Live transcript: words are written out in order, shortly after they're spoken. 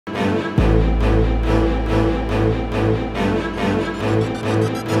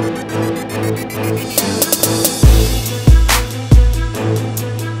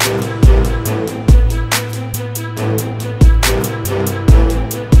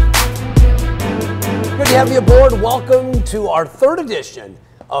to have you aboard. Welcome to our third edition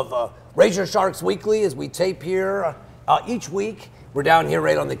of Razorsharks Weekly as we tape here each week. We're down here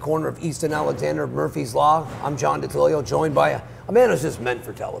right on the corner of East and Alexander of Murphy's Law. I'm John Ditullio, joined by a man who's just meant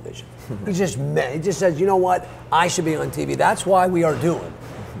for television. He just says, you know what, I should be on TV. That's why we are doing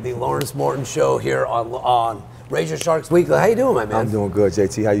the Lawrence Moten Show here on Razorsharks Weekly. How you doing, my man? I'm doing good,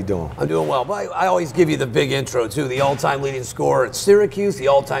 JT. How you doing? I'm doing well. But I always give you the big intro, too. The all-time leading scorer at Syracuse, the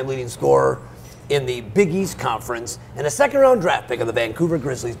all-time leading scorer in the Big East Conference, and a second-round draft pick of the Vancouver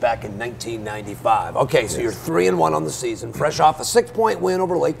Grizzlies back in 1995. Okay, so you're 3-1 on the season, fresh off a 6-point win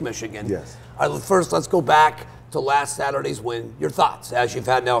over Lake Michigan. Yes. All right, first, let's go back to last Saturday's win. Your thoughts, as you've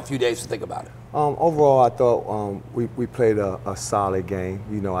had now a few days to think about it. Overall, I thought we played a solid game.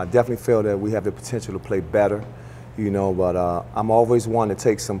 You know, I definitely feel that we have the potential to play better. You know, but I'm always one to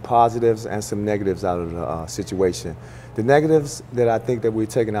take some positives and some negatives out of the situation. The negatives that I think that we're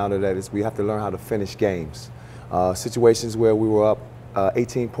taking out of that is we have to learn how to finish games. Situations where we were up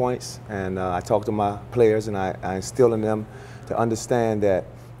 18 points, and I talked to my players and I instilled in them to understand that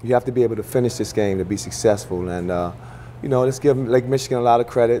you have to be able to finish this game to be successful. And you know, let's give Lake Michigan a lot of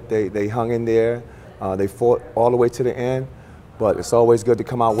credit. They hung in there. They fought all the way to the end. But it's always good to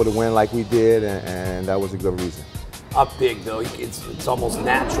come out with a win like we did, and that was a good reason. Up big, though, it's almost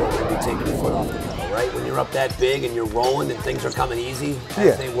natural to be taking your foot off the pedal, right? When you're up that big and you're rolling and things are coming easy,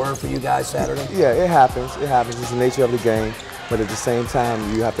 as they were for you guys Saturday? Yeah, it happens. It happens. It's the nature of the game. But at the same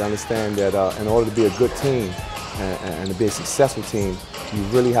time, you have to understand that in order to be a good team and to be a successful team, you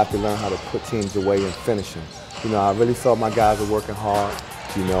really have to learn how to put teams away and finish them. You know, I really felt my guys are working hard.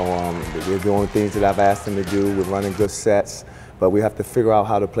 You know, they're doing things that I've asked them to do. We're running good sets. But we have to figure out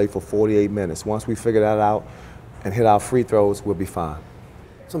how to play for 48 minutes. Once we figure that out and hit our free throws, we'll be fine.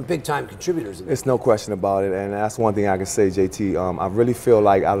 Some big-time contributors in there. It's no question about it, and that's one thing I can say, JT. I really feel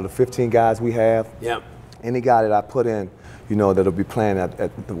like out of the 15 guys we have, any guy that I put in, you know, that'll be playing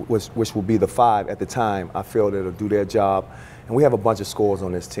which will be the 5 at the time, I feel that'll do their job. And we have a bunch of scores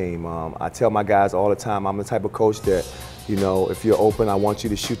on this team. I tell my guys all the time, I'm the type of coach that, you know, if you're open, I want you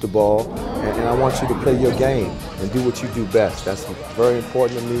to shoot the ball, and I want you to play your game and do what you do best. That's very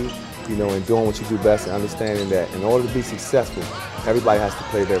important to me, you know, in doing what you do best and understanding that in order to be successful, everybody has to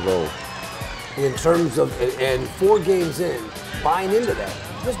play their role. In terms of, and 4 games in, buying into that,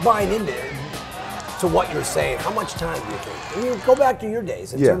 just buying into it, to what you're saying, how much time do you think? I mean, go back to your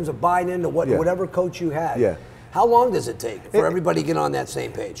days in terms of buying into whatever coach you had. How long does it take for everybody to get on that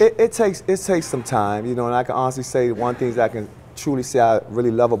same page? It takes some time, you know, and I can honestly say one thing that I can truly say I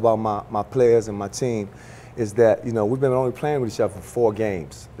really love about my players and my team is that, you know, we've been only playing with each other for 4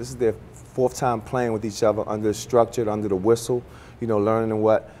 games. This is their 4th time playing with each other under the structure, under the whistle, you know, learning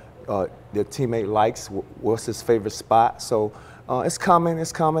what their teammate likes, what's his favorite spot. So it's coming,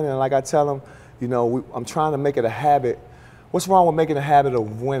 and like I tell them, you know, I'm trying to make it a habit. What's wrong with making a habit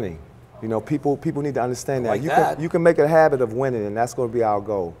of winning? You know, people need to understand that. You can make a habit of winning, and that's going to be our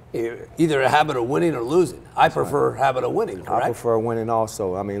goal. Either a habit of winning or losing. I prefer a habit of winning, correct? I prefer winning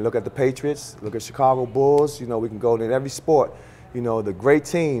also. I mean, look at the Patriots, look at Chicago Bulls. You know, we can go in every sport. You know, the great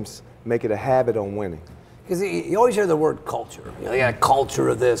teams make it a habit on winning. Because you always hear the word culture. You know, you got a culture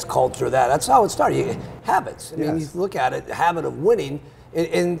of this, culture of that. That's how it started. Habits. I mean, you look at it, the habit of winning.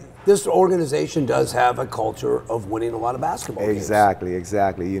 And this organization does have a culture of winning a lot of basketball games.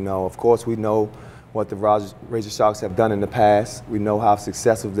 Exactly. You know, of course, we know what the Razorsharks have done in the past. We know how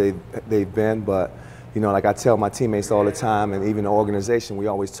successful they've been. But, you know, like I tell my teammates all the time, and even the organization, we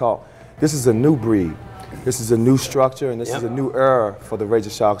always talk, this is a new breed. This is a new structure, and this is a new era for the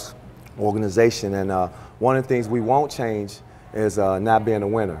Razorsharks organization. And one of the things we won't change is not being a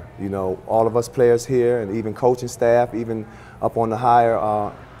winner. You know, all of us players here, and even coaching staff, even up on the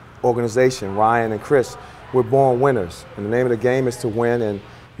higher organization, Ryan and Chris, we're born winners. And the name of the game is to win, and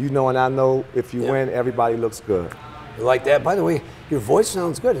you know and I know if you win, everybody looks good. You like that? By the way, your voice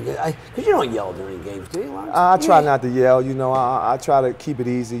sounds good. Because you don't yell during games, do you, Lawrence? I try not to yell, you know. I try to keep it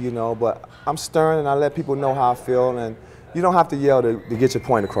easy, you know, but I'm stern and I let people know how I feel, and you don't have to yell to get your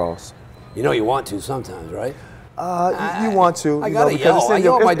point across. You know you want to sometimes, right? You want to. I gotta yell. I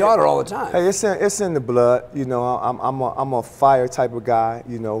yell at my daughter all the time. Hey, it's in the blood. You know, I'm a fire type of guy.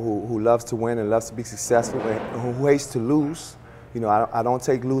 You know, who loves to win and loves to be successful, and who hates to lose. You know, I don't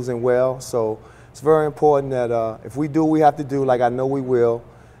take losing well. So it's very important that if we do what we have to do, like I know we will,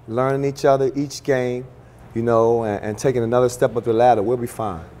 learning each other each game, you know, and taking another step up the ladder, we'll be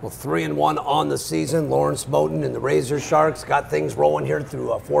fine. Well, 3-1 on the season. Lawrence Moten and the Razorsharks got things rolling here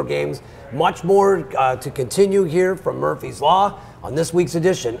through 4 games. Much more to continue here from Murphy's Law on this week's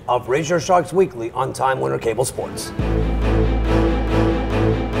edition of Razorsharks Weekly on Time Warner Cable Sports.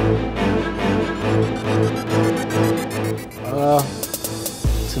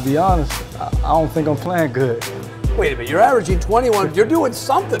 be honest, I don't think I'm playing good. Wait a minute, you're averaging 21. You're doing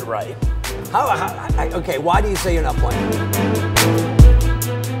something right. Okay, why do you say you're not playing?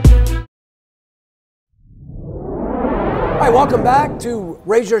 All right, welcome back to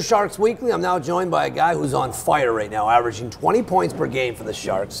Razorsharks Weekly. I'm now joined by a guy who's on fire right now, averaging 20 points per game for the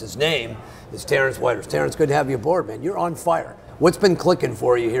Sharks. His name is Terrance. Terrance, good to have you aboard, man. You're on fire. What's been clicking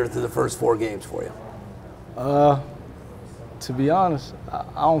for you here through the first 4 games for you? To be honest,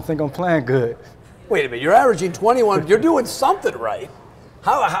 I don't think I'm playing good. Wait a minute, you're averaging 21. You're doing something right.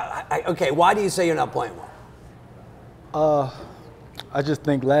 Okay, why do you say you're not playing well? I just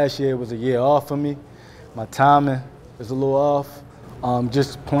think last year was a year off for me. My timing is a little off.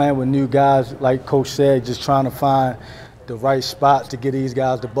 Just playing with new guys, like Coach said, just trying to find the right spot to get these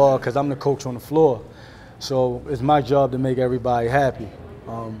guys the ball, because I'm the coach on the floor. So it's my job to make everybody happy.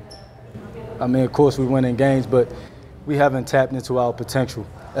 I mean, of course, we win in games, but we haven't tapped into our potential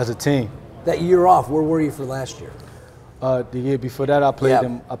as a team. That year off, where were you for last year? The year before that, I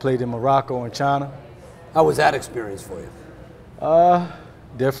played in Morocco and China. How was that experience for you?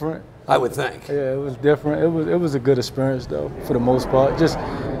 Different. I would think. Yeah, it was different. It was a good experience though, for the most part. Just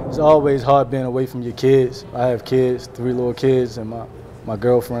it's always hard being away from your kids. I have kids, 3 little kids, and my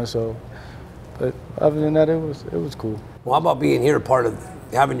girlfriend. So, but other than that, it was cool. Well, how about being here,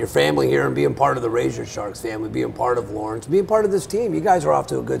 having your family here and being part of the Razorsharks family, being part of Lawrence, being part of this team? You guys are off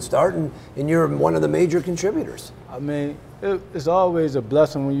to a good start, and you're one of the major contributors. I mean, it's always a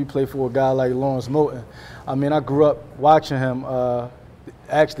blessing when you play for a guy like Lawrence Moten. I mean, I grew up watching him.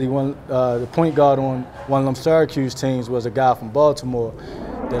 Actually, the point guard on one of them Syracuse teams was a guy from Baltimore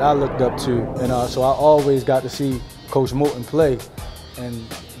that I looked up to. And so I always got to see Coach Moten play. And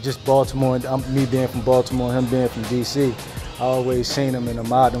just Baltimore, and me being from Baltimore and him being from D.C., I always seen him and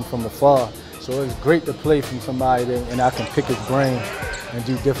admired him from afar. So it's great to play from somebody that, and I can pick his brain and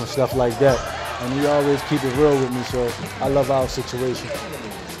do different stuff like that. And he always keep it real with me, so I love our situation.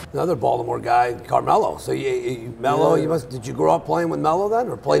 Another Baltimore guy, Carmelo. So Melo, yeah. Did you grow up playing with Melo then,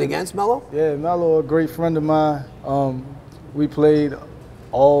 or played against Melo? Yeah, Melo, a great friend of mine. We played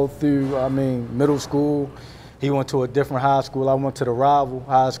all through, middle school. He went to a different high school. I went to the rival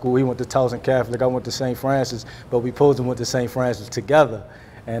high school. He went to Towson Catholic. I went to St. Francis, but we both went to St. Francis together.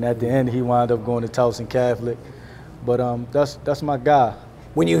 And at the end, he wound up going to Towson Catholic. But that's my guy.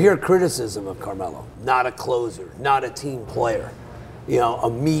 When you hear criticism of Carmelo, not a closer, not a team player, a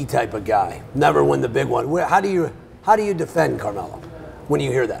me type of guy, never win the big one, how do you defend Carmelo when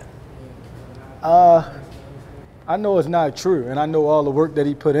you hear that? I know it's not true, and I know all the work that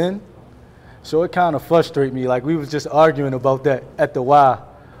he put in. So it kind of frustrates me. Like, we was just arguing about that at the Y,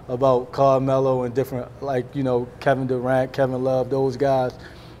 about Carmelo and different, Kevin Durant, Kevin Love, those guys.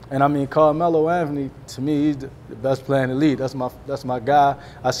 And I mean, Carmelo Anthony, to me, he's the best player in the league. That's my guy.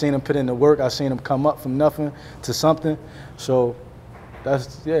 I seen him put in the work. I seen him come up from nothing to something. So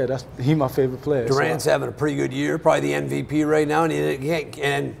he's my favorite player. Durant's having a pretty good year, probably the MVP right now,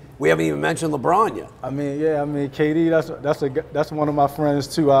 and we haven't even mentioned LeBron yet. KD, that's one of my friends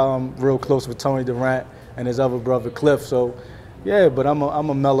too. I'm real close with Tony Durant and his other brother Cliff. So, yeah, but I'm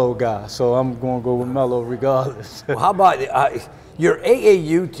a Melo guy, so I'm going to go with Melo regardless. Well, how about your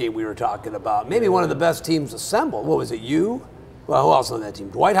AAU team we were talking about? Maybe one of the best teams assembled. What was it, you? Well, who else on that team?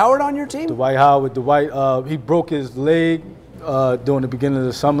 Dwight Howard on your team? Dwight Howard. He broke his leg during the beginning of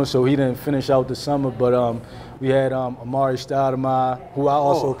the summer, so he didn't finish out the summer. But we had Amari Stoudemire, who I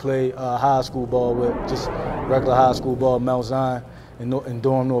also played high school ball with, just regular high school ball, Mount Zion in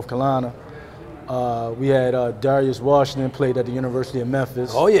Durham, North Carolina. We had Darius Washington, played at the University of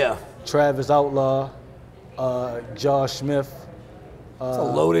Memphis. Oh, yeah. Travis Outlaw, Josh Smith. It's a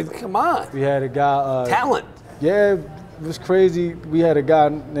loaded, come on. We had a guy. Talent. Yeah, it was crazy. We had a guy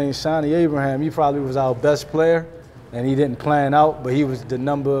named Sonny Abraham. He probably was our best player, and he didn't plan out, but he was the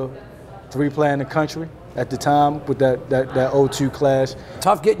number 3 player in the country at the time with that 02 class.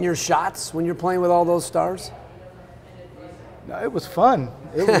 Tough getting your shots when you're playing with all those stars? No, it was fun.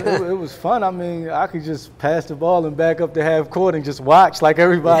 It was fun. I mean, I could just pass the ball and back up to half court and just watch like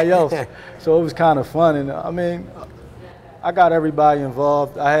everybody else. So it was kind of fun. And I mean, I got everybody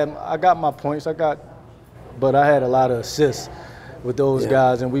involved. I got my points. But I had a lot of assists with those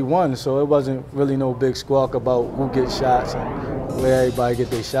guys, and we won. So it wasn't really no big squawk about who gets shots and where everybody get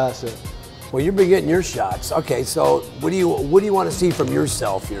their shots at. Well, you've been getting your shots. Okay, so what do you want to see from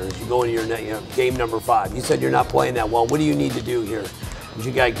yourself here as you go into your game number 5? You said you're not playing that well. What do you need to do here as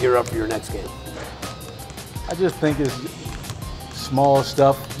you got to gear up for your next game? I just think it's small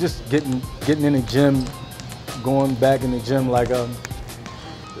stuff. Just getting in the gym, going back in the gym. Like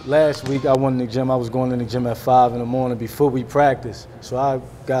last week I went in the gym. I was going in the gym at 5 in the morning before we practice. So I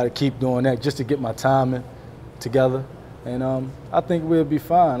got to keep doing that just to get my timing together. And I think we'll be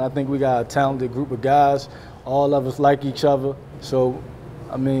fine. I think we got a talented group of guys. All of us like each other. So,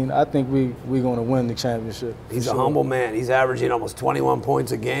 I mean, I think we're going to win the championship. He's a humble man. He's averaging almost 21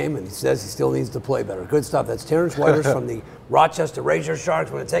 points a game, and he says he still needs to play better. Good stuff. That's Terrance from the Rochester Razorsharks.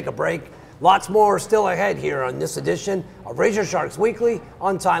 We're going to take a break. Lots more still ahead here on this edition of Razorsharks Weekly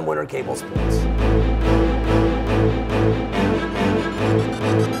on Time Warner Cable Sports.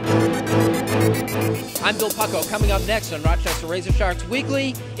 I'm Bill Pucko. Coming up next on Rochester Razorsharks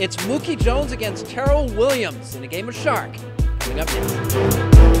Weekly, it's Mookie Jones against Terrell Williams in a game of Shark. Coming up next.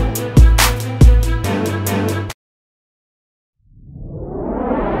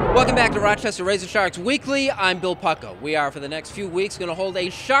 Welcome back to Rochester Razorsharks Weekly. I'm Bill Pucko. We are, for the next few weeks, going to hold a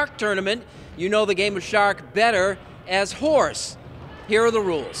Shark tournament. You know the game of Shark better as horse. Here are the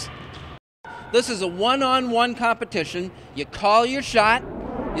rules. This is a one-on-one competition. You call your shot.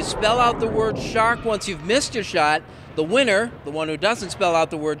 You spell out the word shark. Once you've missed your shot, the winner, the one who doesn't spell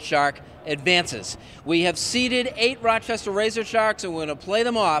out the word shark, advances. We have seeded 8 Rochester Razorsharks, and we're going to play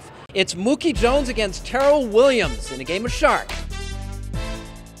them off. It's Mookie Jones against Terrell Williams in a game of Shark.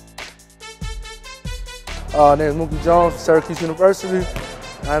 My name is Mookie Jones, Syracuse University.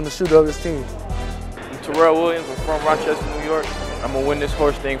 I am the shooter of this team. I'm Terrell Williams. I'm from Rochester, New York. I'm going to win this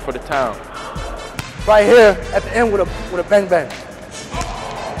horse thing for the town. Right here at the end with a bang bang.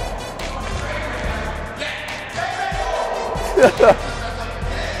 Hey,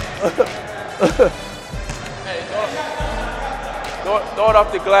 throw it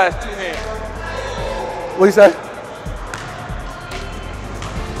off the glass, 2 hands. What do you say?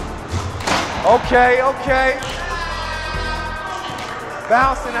 Okay, okay.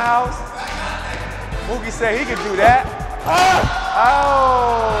 Bouncing house. Mookie said he could do that.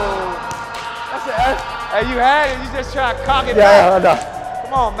 Oh. That's it. Hey, you had it. You just try to cock it back. Yeah, I know.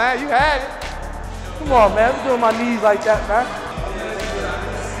 Come on, man. You had it. Come on, man. I'm doing my knees like that, man.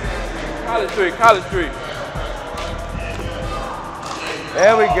 College Street, College Street.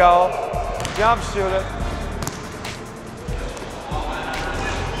 There we go. Jump shooter.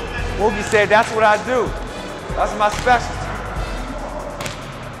 Mookie said, that's what I do. That's my specialty.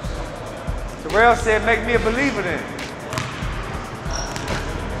 Terrell said, make me a believer then.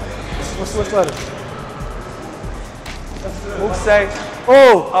 What's letter? Mookie say,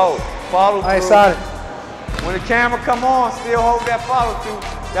 Oh, follow through. I ain't signed it. When the camera come on, still hold that follow through.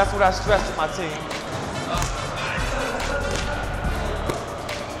 That's what I stress to my team.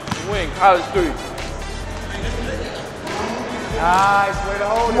 Wing, College Street. Nice way to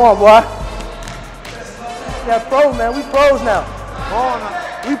hold it. Come on, boy. Yeah, pro, man. We pros now. Come on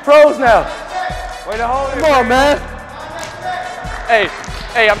now. We pros now. Way to hold it. Come on, man. Hey,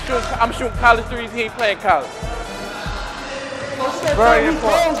 I'm shooting College Street. He ain't playing college. Very We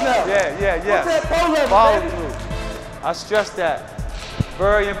important. pros now. Yeah. What's that pro level, Follow baby? through. I stress that.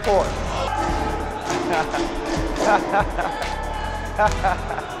 Very important.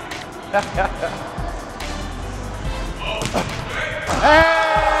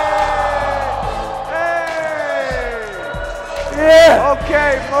 Yeah.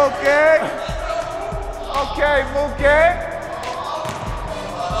 Okay, Mookie. Okay, Mookie.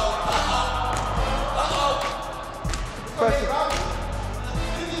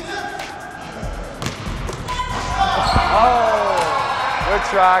 Oh, good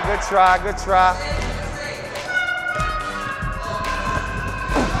try, good try, good try.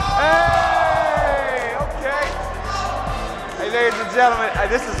 Hey, okay. Hey, ladies and gentlemen,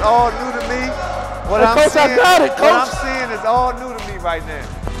 this is all new to me. What I'm Coach, seeing, I got it, what I'm Coach. seeing is all new to me right now.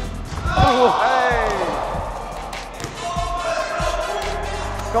 Hey.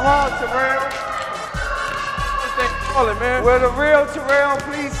 Come on, Terrell. Calling, man. Will the real Terrell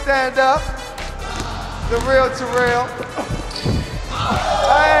please stand up? The real Terrell.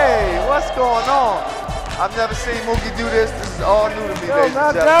 Hey, what's going on? I've never seen Mookie do this. This is all new to me, Yo, ladies man,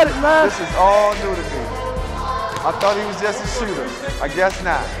 and I got gentlemen. it, man. This is all new to me. I thought he was just a shooter. I guess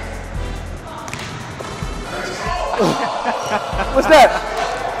not. What's that?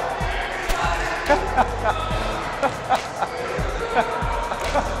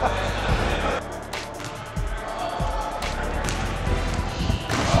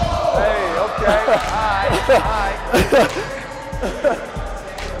 Hey, okay. All right.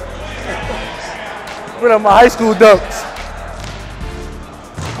 One of my high school dunks.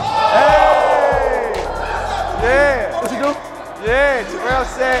 Hey! Yeah. What's he do? Yeah, Terrell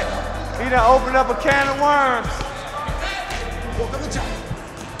said he done opened up a can of worms.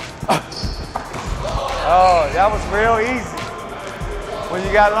 Oh, that was real easy. When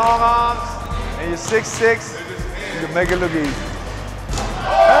you got long arms and you're 6'6", you can make it look easy.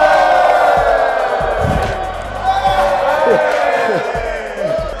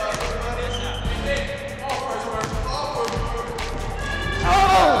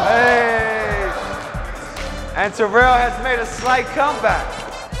 And Terrell has made a slight comeback.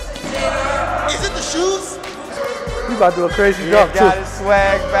 Is it the shoes? You about to do a crazy He dunk, too. got his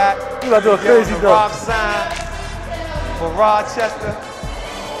swag back. You about to do a crazy the dunk. rock sign for Rochester.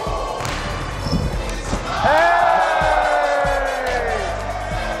 Hey!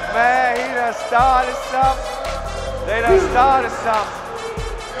 Man, he done started something. They done started something.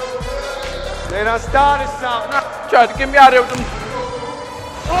 They done started something. Tried to get me out of there with them.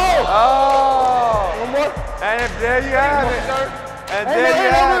 Oh! One more. And there you have it. And there you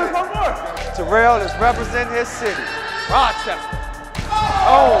have it. One more. Terrell is representing his city, Rochester.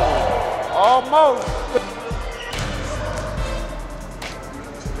 Oh, almost.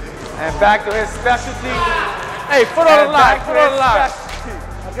 And back to his specialty. Hey, foot on the line, foot on the line.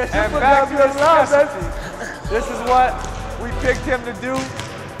 And back to his specialty. This is what we picked him to do.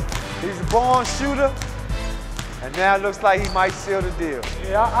 He's a born shooter. And now it looks like he might seal the deal.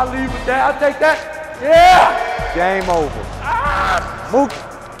 Yeah, I'll leave with that. I'll take that. Yeah! Game over. Mookie.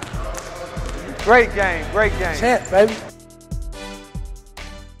 Great game, great game. Champ, baby.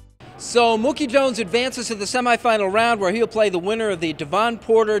 So Mookie Jones advances to the semifinal round where he'll play the winner of the Devon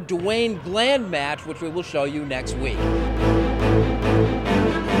Porter-Dwayne Bland match, which we will show you next week.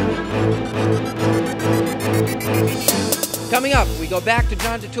 Coming up, we go back to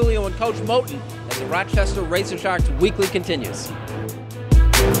John Ditullio and Coach Moten as the Rochester Razorsharks Weekly continues.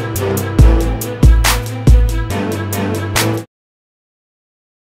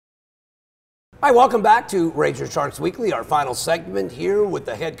 Hi, welcome back to Razorsharks Weekly, our final segment here with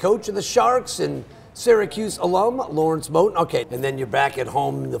the head coach of the Sharks and Syracuse alum, Lawrence Moten. Okay, and then you're back at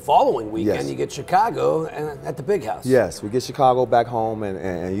home the following weekend. Yes. You get Chicago at the Big House. Yes, we get Chicago back home,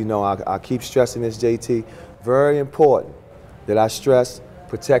 and you know, I keep stressing this, JT. Very important that I stress,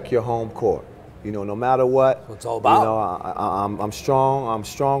 protect your home court. You know, no matter what. That's what it's all about. You know, I'm strong. I'm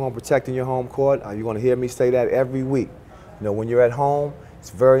strong on protecting your home court. You're going to hear me say that every week. You know, when you're at home, it's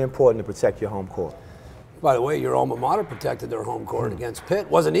very important to protect your home court. By the way, your alma mater protected their home court against Pitt.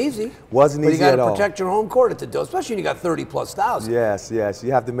 Wasn't easy. Wasn't easy at all. But you got to protect your home court at the Dome, especially when you got 30+ thousand. Yes, yes.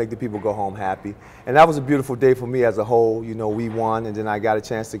 You have to make the people go home happy. And that was a beautiful day for me as a whole. You know, we won, and then I got a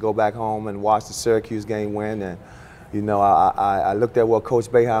chance to go back home and watch the Syracuse game win. And, you know, I looked at what Coach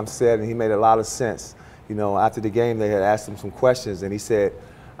Boeheim said, and he made a lot of sense. You know, after the game, they had asked him some questions, and he said,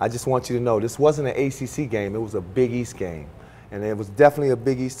 I just want you to know, this wasn't an ACC game. It was a Big East game. And it was definitely a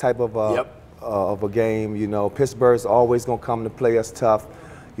Big East type of a game. You know, Pittsburgh's always going to come to play us tough.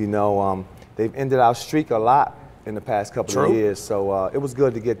 You know, they've ended our streak a lot in the past couple of years. So it was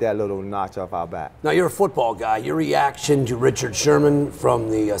good to get that little notch off our back. Now, you're a football guy. Your reaction to Richard Sherman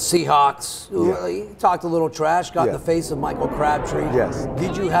from the Seahawks, who he talked a little trash, got in the face of Michael Crabtree. Yes.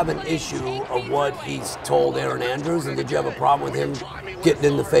 Did you have an issue of what he's told Aaron Andrews, and did you have a problem with him getting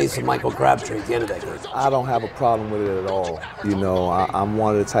in the face of Michael Crabtree at the end of that game? I don't have a problem with it at all. You know, I'm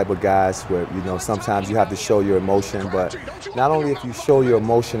one of the type of guys where, you know, sometimes you have to show your emotion, but not only if you show your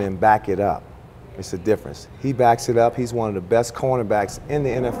emotion and back it up, it's a difference. He backs it up. He's one of the best cornerbacks in the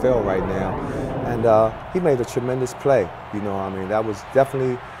NFL right now. And he made a tremendous play. You know, I mean, that was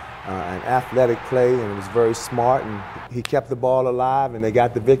definitely an athletic play, and it was very smart, and he kept the ball alive, and they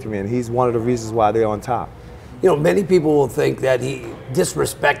got the victory, and he's one of the reasons why they're on top. You know, many people will think that he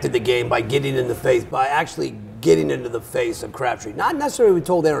disrespected the game by getting in the face, by actually getting into the face of Crabtree. Not necessarily we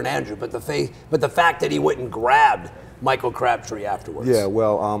told Aaron Andrews, but the fact that he went and grabbed Michael Crabtree afterwards. Yeah,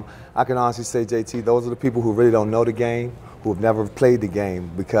 well, I can honestly say, JT, those are the people who really don't know the game, who have never played the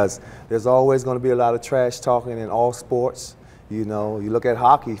game, because there's always going to be a lot of trash talking in all sports. You know, you look at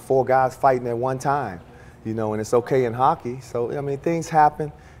hockey, 4 guys fighting at one time, you know, and it's okay in hockey. So, I mean, things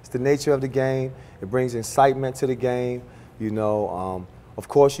happen. It's the nature of the game. It brings incitement to the game. You know, of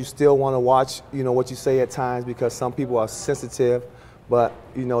course, you still want to watch, you know, what you say at times, because some people are sensitive. But,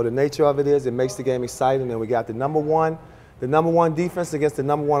 you know, the nature of it is it makes the game exciting, and we got the number one defense against the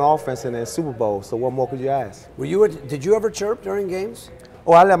number 1 offense in the Super Bowl. So what more could you ask? Did you ever chirp during games?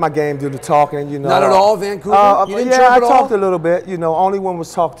 Oh, I let my game do the talking, you know. Not at all, Vancouver? You didn't chirp I at all? talked a little bit, you know, only when it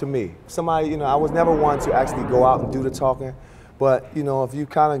was talked to me. Somebody, you know, I was never one to actually go out and do the talking. But, you know, if you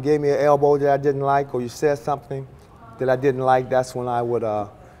kind of gave me an elbow that I didn't like, or you said something that I didn't like, that's when I would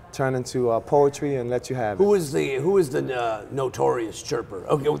turn into poetry and let you have it. Who is the notorious chirper?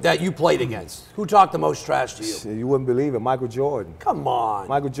 Okay, that you played against. Who talked the most trash to you? You wouldn't believe it, Michael Jordan. Come on.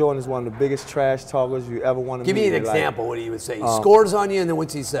 Michael Jordan is one of the biggest trash talkers you ever want to meet. Give me an example. What he would say? He scores on you, and then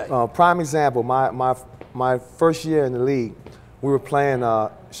what's he say? Prime example. My first year in the league, we were playing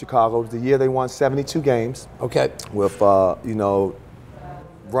Chicago. It was the year they won 72 games. Okay. With you know,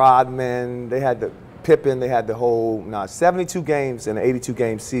 Rodman. They had the Pippen, they had the whole, 72 games in an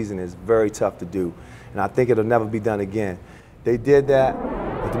 82-game season is very tough to do, and I think it'll never be done again. They did that,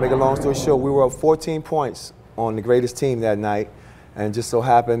 but to make a long story short, we were up 14 points on the greatest team that night, and it just so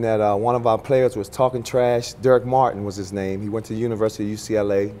happened that one of our players was talking trash. Derek Martin was his name. He went to the University of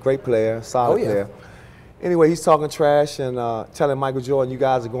UCLA, great player, solid player. Anyway, he's talking trash and telling Michael Jordan, you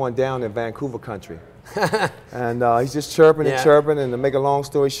guys are going down in Vancouver country. And he's just chirping and chirping, and to make a long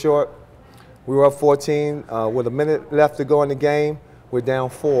story short, we were up 14 with a minute left to go in the game. We're down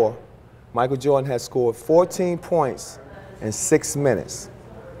 4. Michael Jordan had scored 14 points in 6 minutes.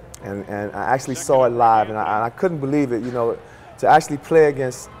 And I actually saw it live, and I couldn't believe it. You know, to actually play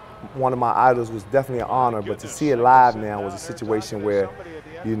against one of my idols was definitely an honor, but to see it live now was a situation where,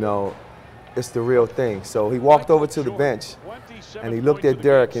 you know, it's the real thing. So he walked over to the bench, and he looked at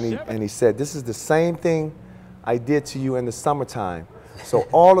Derek, and he said, this is the same thing I did to you in the summertime. So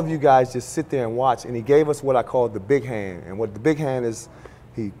all of you guys just sit there and watch, and he gave us what I call the big hand. And what the big hand is,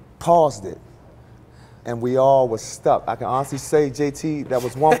 he paused it, and we all was stuck. I can honestly say, JT, that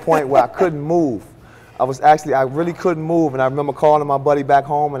was one point where I couldn't move. I really couldn't move, and I remember calling my buddy back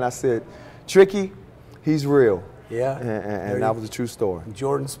home, and I said, Tricky, he's real. Yeah. And that was a true story.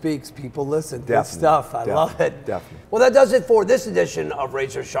 Jordan speaks, people listen. Definitely. Good stuff. I love it. Definitely. Well, that does it for this edition of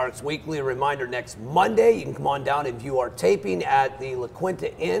Razorsharks Weekly. A reminder, next Monday, you can come on down and view our taping at the La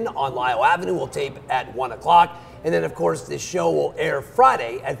Quinta Inn on Lyle Avenue. We'll tape at 1 o'clock. And then, of course, this show will air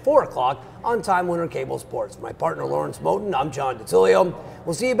Friday at 4 o'clock on Time Warner Cable Sports. For my partner, Lawrence Moten, I'm John Ditullio.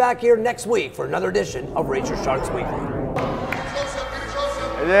 We'll see you back here next week for another edition of Razorsharks Weekly.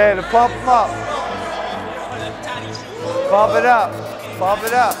 Yeah, to pump them up. Pump it up. Pump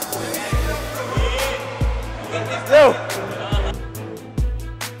it up.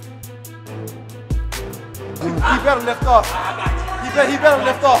 He better lift off. He better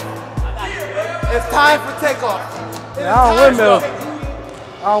lift off. It's time for takeoff. I don't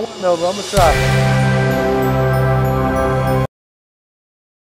windmill, but I'm gonna try.